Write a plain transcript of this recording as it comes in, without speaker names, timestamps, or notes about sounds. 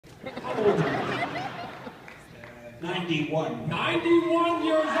How old are you? 91. 91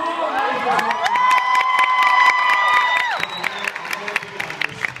 years old!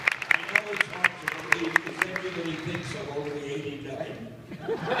 Everybody thinks I'm only 89.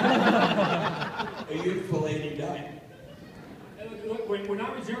 A youthful 89. Look, when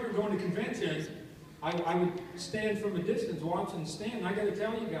I was younger going to conventions, I would stand from a distance watching the stand, and I got to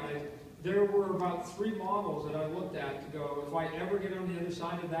tell you guys, there were about 3 models that I looked at to go, if I ever get on the other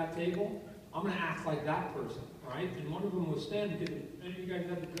side of that table, I'm going to act like that person, right? And one of them was Stan, because any of you guys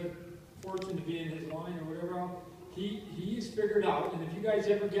had the good fortune to be in his line or whatever else. He's figured out, and if you guys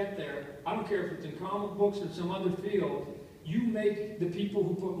ever get there, I don't care if it's in comic books or some other field, you make the people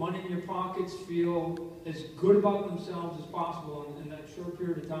who put money in your pockets feel as good about themselves as possible in that short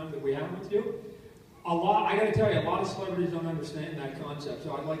period of time that we have with you. I got to tell you, a lot of celebrities don't understand that concept,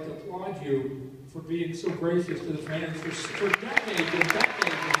 so I'd like to applaud you for being so gracious to the fans for decades and decades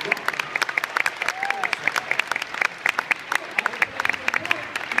and decades.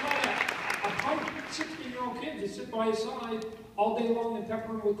 Kids that sit by his side all day long and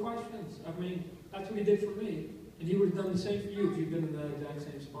pepper him with questions. I mean, that's what he did for me. And he would have done the same for you if you'd been in the exact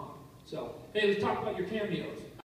same spot. So, hey, let's talk about your cameos.